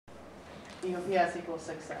EOPS equals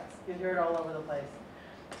success. You hear it all over the place.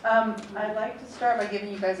 I'd like to start by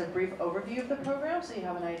giving you guys a brief overview of the program so you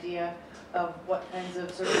have an idea of what kinds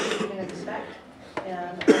of services you can expect.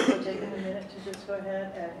 And also taking a minute to just go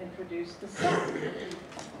ahead and introduce the staff.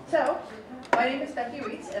 So, my name is Becky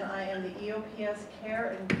Reitz, and I am the EOPS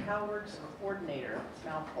Care and CalWorks Coordinator. It's a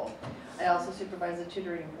mouthful. I also supervise the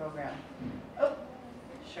tutoring program. Oh,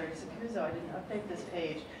 Sherry Sakuzo, I didn't update this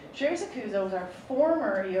page. Sherry Sakuzo is our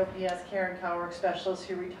former EOPS Care and CalWorks Specialist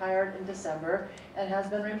who retired in December and has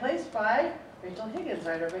been replaced by Rachel Higgins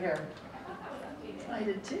right over here. I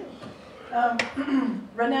did too.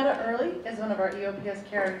 Renetta Early is one of our EOPS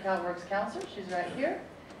Care and CalWorks counselors. She's right here.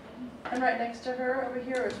 And right next to her over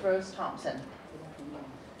here is Rose Thompson.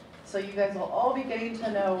 So you guys will all be getting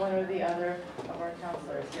to know one or the other of our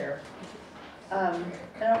counselors here. And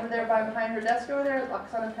over there behind her desk over there,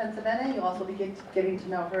 Oksana Pensavene, you'll also be getting to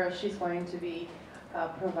know her as she's going to be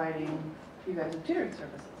providing you guys with tutoring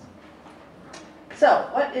services. So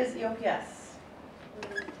what is EOPS?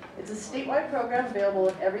 It's a statewide program available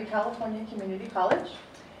at every California community college.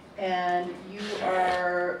 And you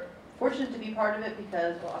are fortunate to be part of it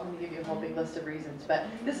because, well, I'm going to give you a whole big list of reasons. But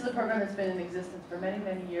this is a program that's been in existence for many,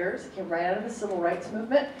 many years. It came right out of the civil rights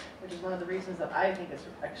movement, which is one of the reasons that I think it's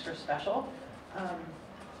extra special.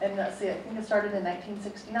 And let's see, I think it started in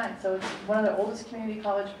 1969. So it's one of the oldest community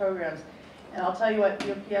college programs. And I'll tell you what,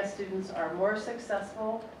 EOPS students are more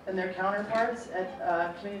successful than their counterparts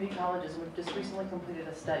at community colleges. We've just recently completed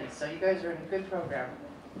a study. So you guys are in a good program.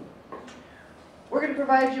 We're going to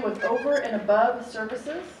provide you with over and above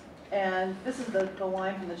services. And this is the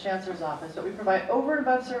line from the Chancellor's office. But we provide over and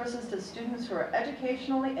above services to students who are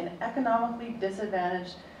educationally and economically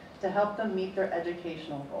disadvantaged to help them meet their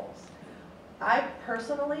educational goals. I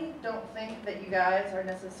personally don't think that you guys are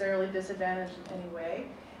necessarily disadvantaged in any way.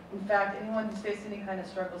 In fact, anyone who's faced any kind of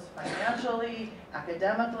struggles financially,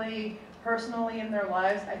 academically, personally in their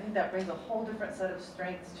lives, I think that brings a whole different set of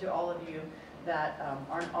strengths to all of you that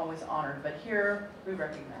aren't always honored. But here, we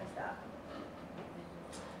recognize that.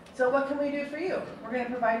 So what can we do for you? We're going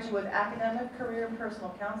to provide you with academic, career, and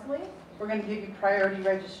personal counseling. We're going to give you priority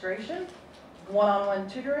registration, one-on-one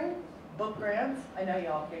tutoring, book grants. I know you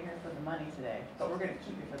all came here for the money today, but we're going to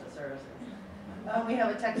keep you for the services. We have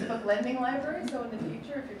a textbook lending library, so in the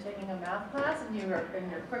future, if you're taking a math class and you're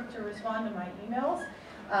quick to respond to my emails,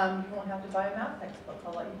 you won't have to buy a math textbook.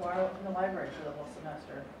 I'll let you borrow it from the library for the whole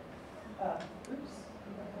semester.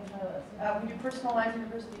 We do personalized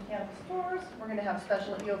university campus tours. We're going to have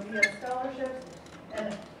special EOPS scholarships.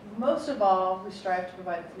 And most of all, we strive to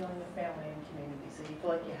provide a feeling of family and community, so you feel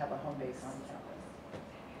like you have a home base on campus.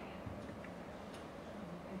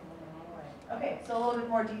 Okay, so a little bit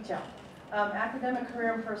more detail. Academic,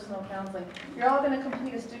 career, and personal counseling. You're all going to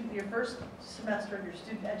complete your first semester of your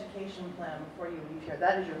student education plan before you leave here.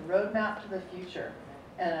 That is your roadmap to the future.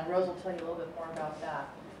 And Rose will tell you a little bit more about that.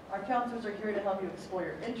 Our counselors are here to help you explore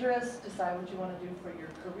your interests, decide what you want to do for your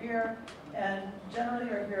career, and generally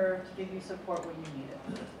are here to give you support when you need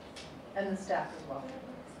it. And the staff as well.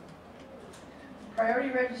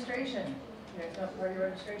 Priority registration. You guys know what priority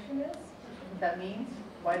registration is? What that means?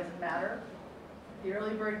 Why does it matter? The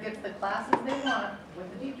early bird gets the classes they want,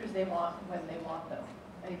 with the teachers they want, when they want them.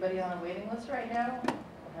 Anybody on a waiting list right now?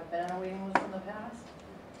 Or have been on a waiting list in the past?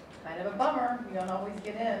 Kind of a bummer. You don't always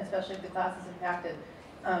get in, especially if the class is impacted.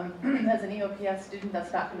 As an EOPS student,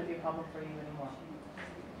 that's not going to be a problem for you anymore.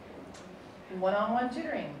 One-on-one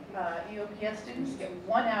tutoring. EOPS students get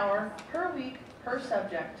 1 hour per week per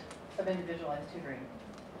subject of individualized tutoring,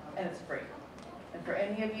 and it's free. And for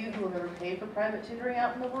any of you who have ever paid for private tutoring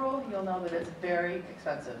out in the world, you'll know that it's very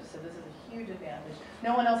expensive. So this is a huge advantage.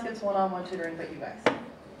 No one else gets one-on-one tutoring but you guys.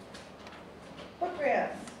 Book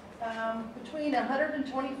grants. Between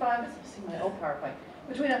 $125, let's see my old PowerPoint.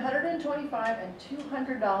 Between $125 and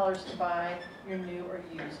 $200 to buy your new or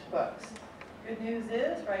used books. Good news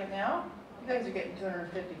is, right now, you guys are getting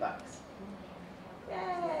 $250.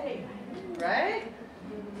 Yay! Right?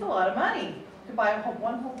 It's a lot of money to buy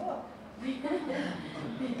one whole book.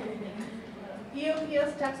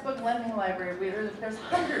 EOPS textbook lending library. There's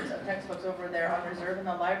hundreds of textbooks over there on reserve in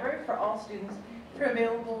the library for all students. They're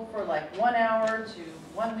available for like 1 hour to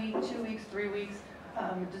 1 week, 2 weeks, 3 weeks.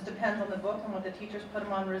 It just depends on the book and what the teachers put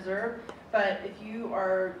them on reserve. But if you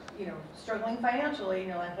are, struggling financially and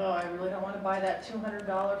you're like, oh, I really don't want to buy that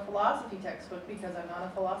 $200 philosophy textbook because I'm not a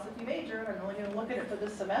philosophy major. I'm only going to look at it for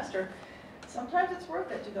this semester. Sometimes it's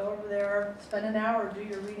worth it to go over there, spend an hour, do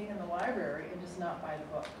your reading in the library, and just not buy the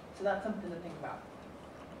book. So that's something to think about.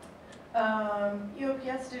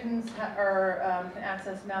 EOPS students can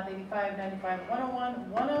access Math 85, 95,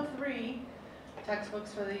 101, 103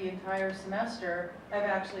 textbooks for the entire semester, I've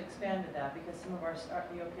actually expanded that because some of our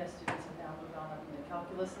EOPS students have now moved on up into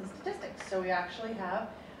calculus and statistics. So we actually have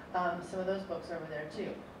some of those books over there too.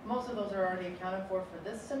 Most of those are already accounted for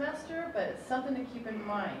this semester, but it's something to keep in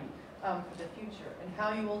mind for the future. And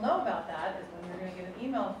how you will know about that is when you're going to get an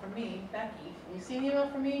email from me, Becky. When you see an email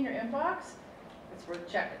from me in your inbox, it's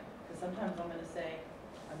worth checking. Because sometimes I'm going to say,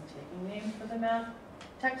 I'm taking names for the math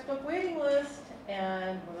textbook waiting list,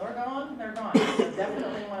 and when they're gone, they're gone. So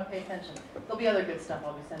definitely want to pay attention. There'll be other good stuff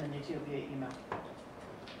I'll be sending you too via email.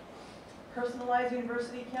 Personalized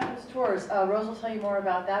university campus tours. Rose will tell you more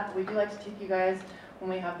about that, but we do like to take you guys when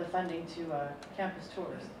we have the funding to campus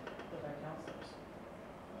tours with our counselors.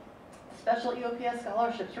 Special EOPS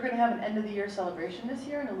scholarships. We're going to have an end of the year celebration this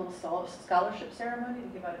year and a little scholarship ceremony to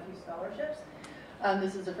give out a few scholarships.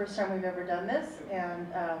 This is the first time we've ever done this, and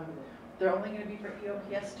they're only going to be for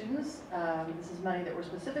EOPS students. This is money that we're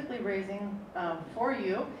specifically raising for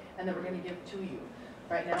you and that we're going to give to you.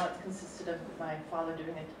 Right now it's consisted of my father doing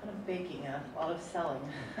a ton of baking and a lot of selling,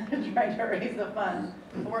 trying to raise the funds.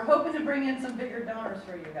 But we're hoping to bring in some bigger donors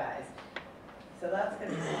for you guys. So that's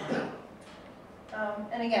going to be fun.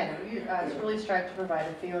 And again, we really strive to provide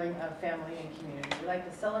a feeling of family and community. We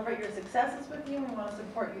like to celebrate your successes with you and we want to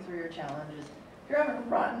support you through your challenges. If you're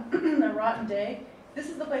having a rotten day, this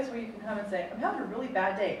is the place where you can come and say, I'm having a really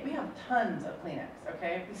bad day. We have tons of Kleenex,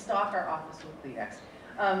 okay? We stock our office with Kleenex.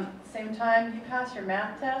 Same time, you pass your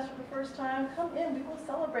math test for the first time, come in, we will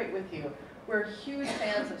celebrate with you. We're huge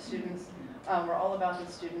fans of students. We're all about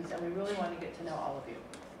the students, and we really want to get to know all of you.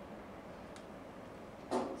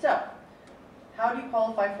 So, how do you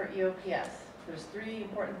qualify for EOPS? There's 3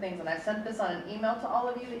 important things, and I sent this on an email to all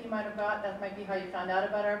of you that you might have got. That might be how you found out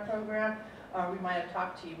about our program. We might have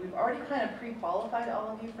talked to you. We've already kind of pre-qualified all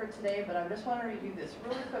of you for today, but I just want to review this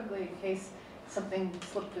really quickly in case something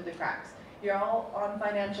slipped through the cracks. You're all on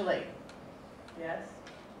financial aid. Yes?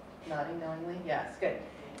 Nodding knowingly? Yes, good.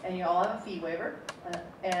 And you all have a fee waiver.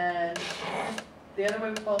 And the other way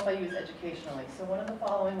we qualify you is educationally. So one of the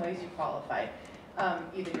following ways you qualify.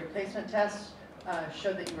 Either your placement tests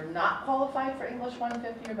showed that you were not qualified for English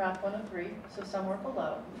 150 or Math 103, so somewhere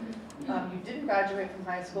below. You didn't graduate from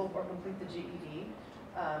high school or complete the GED.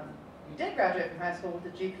 You did graduate from high school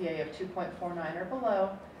with a GPA of 2.49 or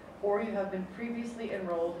below, or you have been previously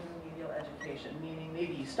enrolled in remedial education, meaning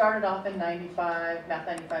maybe you started off in 95, Math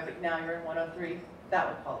 95, but now you're in 103. That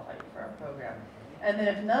would qualify you for our program. And then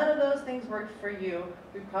if none of those things worked for you,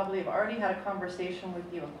 we probably have already had a conversation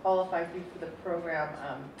with you and qualified you for the program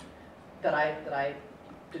that I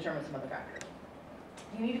determined some other factors.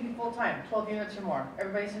 You need to be full-time, 12 units or more.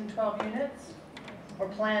 Everybody's in 12 units or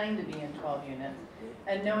planning to be in 12 units.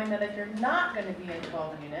 And knowing that if you're not going to be in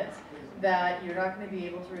 12 units, that you're not going to be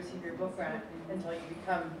able to receive your book grant until you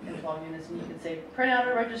become in 12 units. And you can say, print out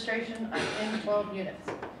a registration, I'm in 12 units.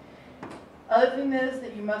 Other thing is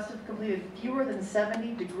that you must have completed fewer than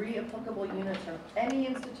 70 degree applicable units from any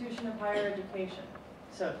institution of higher education.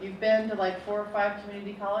 So if you've been to like 4 or 5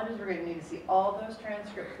 community colleges, we're going to need to see all those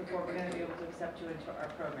transcripts before we're going to be able to accept you into our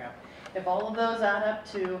program. If all of those add up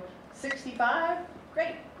to 65,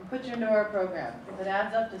 great, we'll put you into our program. If it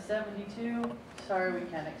adds up to 72, sorry, we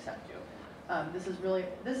can't accept you. This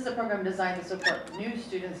is a program designed to support new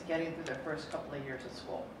students getting through their first couple of years of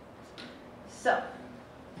school. So,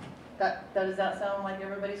 does that sound like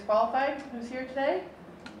everybody's qualified who's here today?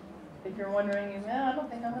 If you're wondering, I don't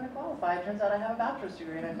think I'm going to qualify. It turns out I have a bachelor's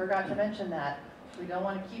degree and I forgot to mention that. We don't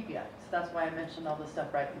want to keep you. So that's why I mentioned all this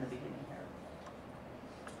stuff right from the beginning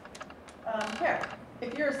here.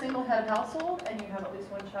 If you're a single-head household and you have at least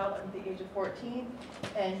one child under the age of 14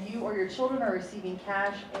 and you or your children are receiving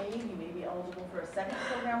cash aid, you may be eligible for a second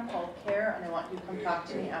program called CARE, and I want you to come talk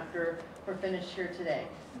to me after we're finished here today.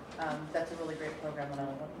 That's a really great program and I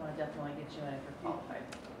want to definitely get you in if you're qualified.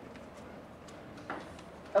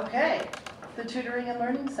 Okay, the Tutoring and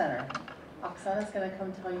Learning Center. Oksana's going to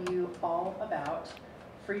come tell you all about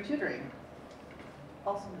free tutoring,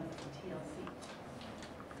 also known as the TLC.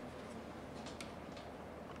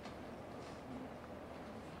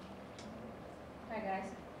 Hi guys,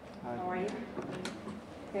 how are you?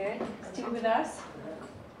 Good, still with us?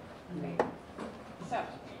 Great. So,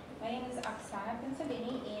 my name is Oksana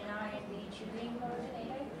Pensavini and I am the tutoring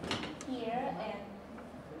coordinator here and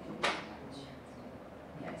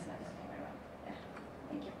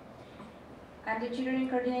thank you. I'm the tutoring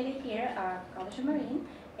coordinator here at College of Marine,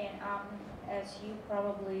 and as you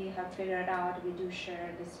probably have figured out, we do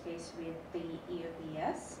share this space with the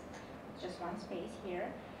EOPS, just one space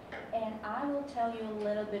here. And I will tell you a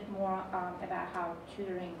little bit more about how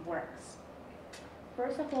tutoring works.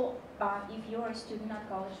 first of all, if you're a student at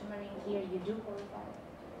College of Marine here, you do qualify.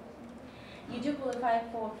 You do qualify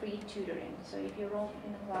for free tutoring. So if you enroll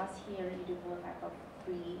in a class here, you do qualify for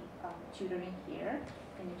free tutoring here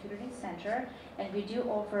in the tutoring center. And we do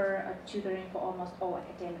offer tutoring for almost all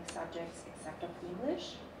academic subjects except of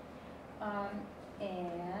English.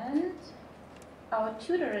 And our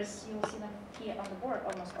tutors, you'll see them here on the board,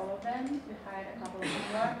 almost all of them. We hired a couple of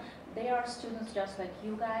more. They are students just like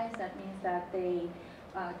you guys. That means that they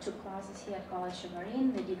took classes here at College of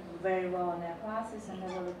Marine. They did very well in their classes, and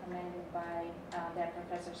they were recommended by their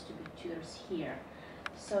professors to be tutors here.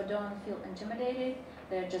 So don't feel intimidated.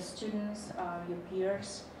 They're just students, your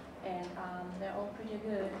peers, and they're all pretty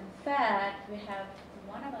good. In fact, we have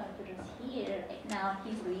one of our tutors here. Now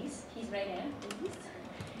he's Luis. He's right in, Luis.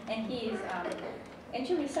 And he's and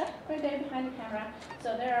Teresa, right there behind the camera.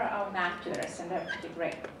 So they're our math tutors, and they're pretty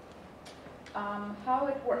great. How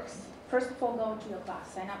it works. First of all, go to your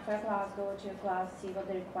class. Sign up for a class, go to your class, see what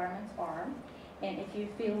the requirements are. And if you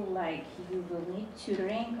feel like you will need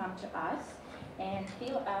tutoring, come to us and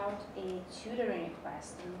fill out a tutoring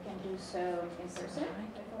request. And you can do so in person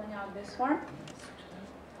by filling out this form.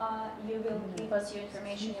 You will give us your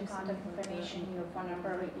information, your contact information, your phone number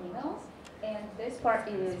or emails. And this part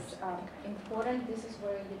is important. This is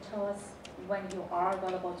where you tell us when you are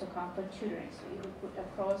available to come for tutoring. So you will put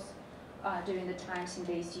across during the times and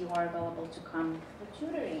days you are available to come for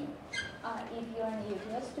tutoring. If you're an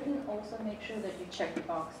EOPS student, also make sure that you check the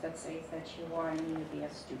box that says that you are an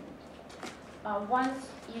EOPS student. Once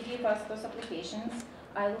you give us those applications,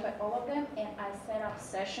 I look at all of them and I set up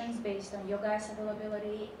sessions based on your guys'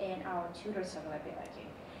 availability and our tutors' availability.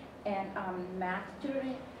 And math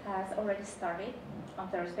tutoring has already started on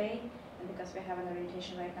Thursday. And because we have an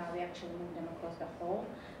orientation right now, we actually move them across the hall.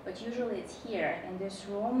 But usually it's here in this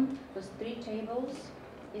room. Those 3 tables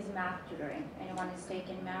is math tutoring. Anyone is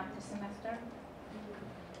taking math this semester?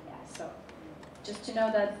 Yeah, so just to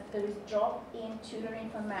know that there is drop-in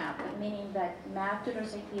tutoring for math, meaning that math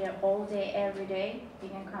tutors are here all day, every day. You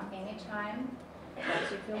can come anytime.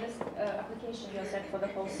 Once you fill this application, you're set for the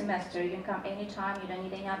whole semester. You can come anytime. You don't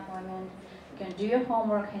need any appointment. You can do your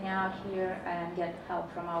homework, hang out here, and get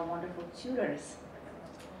help from our wonderful tutors.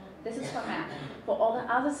 This is for math. For all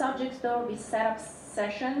the other subjects, though, we set up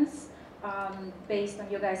sessions based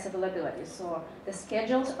on your guys' availability. So the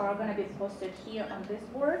schedules are going to be posted here on this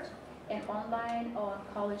board and online on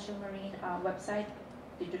College of Marine website,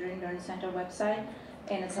 the Tutoring Learning Center website,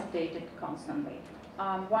 and it's updated constantly.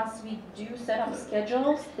 Once we do set up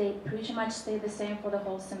schedules, they pretty much stay the same for the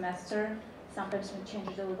whole semester. Sometimes we change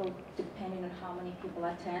it a little depending on how many people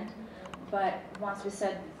attend. But once we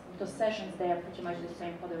set those sessions, they are pretty much the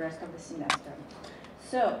same for the rest of the semester.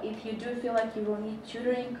 So if you do feel like you will need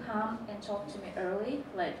tutoring, come and talk to me early,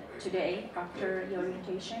 like today after your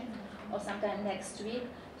orientation, or sometime next week,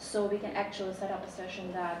 so we can actually set up a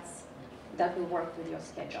session that will work with your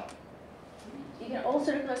schedule. You can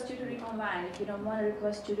also request tutoring online. If you don't want to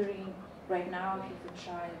request tutoring right now, if you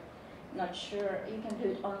feel shy, not sure, you can do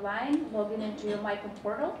it online. Log in into your MyCom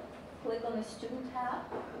portal, click on the student tab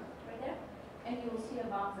right there, and you will see a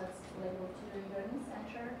box that's labeled Tutoring Learning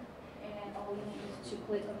Center. And all you need is to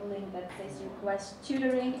click on the link that says request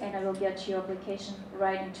tutoring, and I will get your application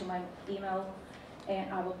right into my email,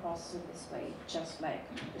 and I will process it this way, just like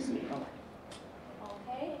this people.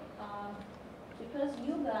 Okay. Because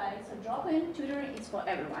you guys, so drop-in tutoring is for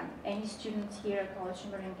everyone. Any students here at College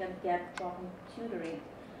of Marine can get drop-in tutoring.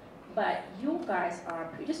 But you guys are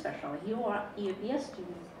pretty special. You are EOPS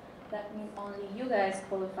students. That means only you guys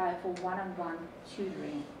qualify for one-on-one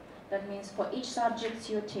tutoring. That means for each subject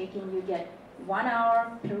you're taking, you get 1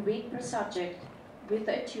 hour per week per subject with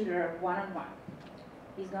a tutor one-on-one.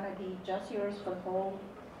 He's gonna be just yours for the whole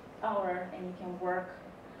hour, and you can work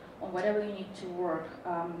on whatever you need to work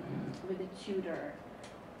with the tutor.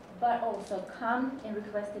 But also come and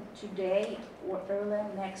request it today or early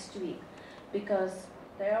next week, because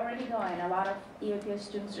they're already going. A lot of EOPS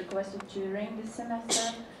students requested tutoring this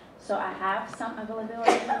semester, so I have some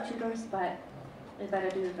availability for tutors, but you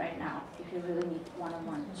better do it right now if you really need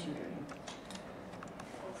one-on-one tutoring.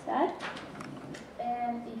 That's that.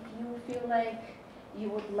 And if you feel like you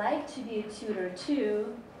would like to be a tutor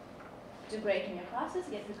too, do great in your classes,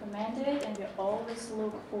 get recommended, and we always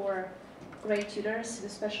look for great tutors. We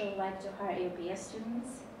especially like to hire EOPS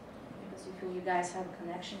students because we feel you guys have a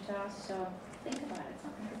connection to us. So think about it,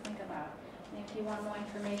 something to think about. And if you want more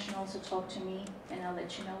information, also talk to me, and I'll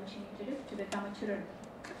let you know what you need to do to become a tutor.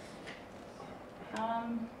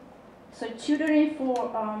 So tutoring for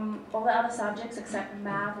all the other subjects except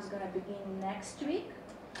math is going to begin next week.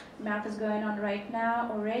 Math is going on right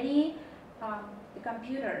now already. The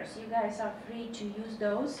computers, you guys are free to use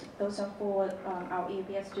those. Those are for our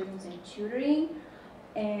EOPS students in tutoring,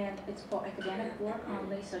 and it's for academic work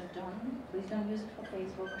only, so please don't use it for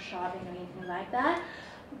Facebook or shopping or anything like that.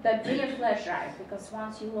 But bring your flash drive, because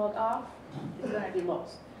once you log off, it's gonna be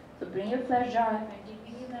lost. So bring your flash drive, and did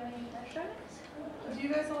you have any flash drives? Do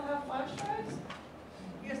you guys all have flash drives?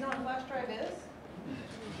 You guys know what a flash drive is?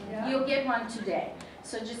 Yeah. You'll get one today.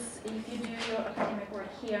 So just, if you do your academic work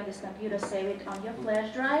here on this computer, save it on your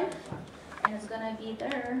flash drive, and it's gonna be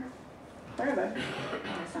there forever,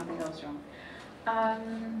 unless something goes wrong.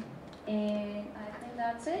 And I think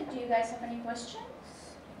that's it. Do you guys have any questions?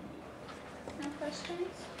 No questions?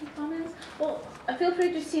 No comments? Well, feel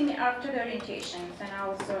free to see me after the orientations, and I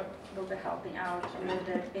also will be helping out with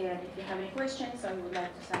it. And if you have any questions or you would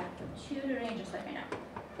like to sign up for tutoring, just let me know.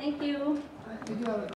 Thank you. We do have a